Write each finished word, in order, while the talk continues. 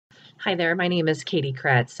Hi there, my name is Katie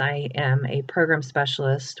Kretz. I am a program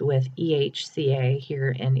specialist with EHCA here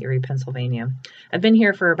in Erie, Pennsylvania. I've been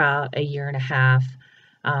here for about a year and a half,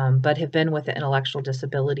 but have been with the intellectual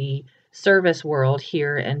disability service world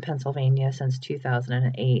here in Pennsylvania since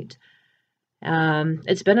 2008.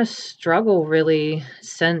 It's been a struggle really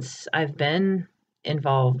since I've been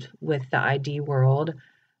involved with the ID world,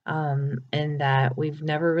 in that we've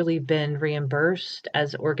never really been reimbursed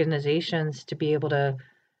as organizations to be able to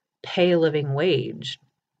pay a living wage.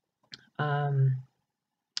 Um,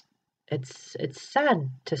 it's sad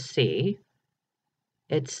to see.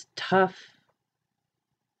 It's tough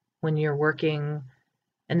when you're working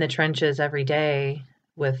in the trenches every day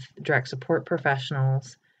with direct support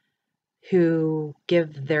professionals who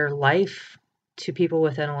give their life to people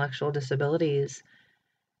with intellectual disabilities,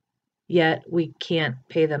 yet we can't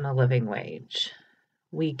pay them a living wage.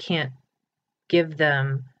 We can't give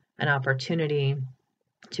them an opportunity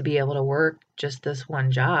to be able to work just this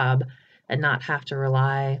one job and not have to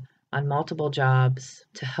rely on multiple jobs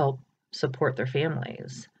to help support their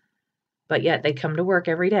families. But yet they come to work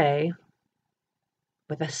every day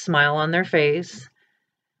with a smile on their face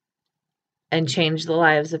and change the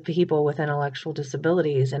lives of people with intellectual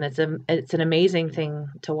disabilities. And it's an amazing thing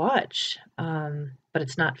to watch. But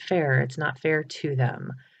it's not fair. It's not fair to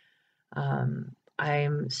them.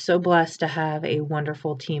 I'm so blessed to have a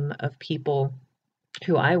wonderful team of people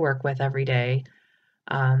who I work with every day,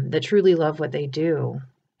 that truly love what they do,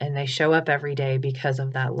 and they show up every day because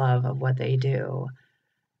of that love of what they do.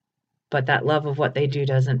 But that love of what they do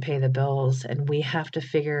doesn't pay the bills, and we have to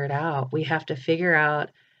figure it out. We have to figure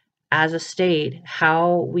out as a state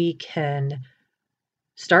how we can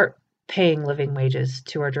start paying living wages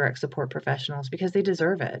to our direct support professionals because they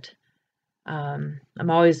deserve it. I've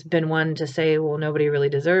always been one to say, well, nobody really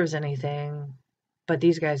deserves anything, but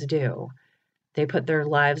these guys do. They put their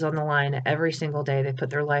lives on the line every single day. They put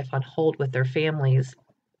their life on hold with their families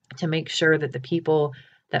to make sure that the people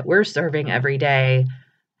that we're serving every day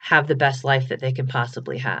have the best life that they can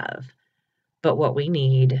possibly have. But what we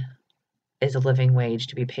need is a living wage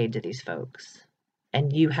to be paid to these folks.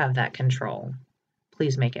 And you have that control.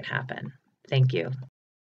 Please make it happen. Thank you.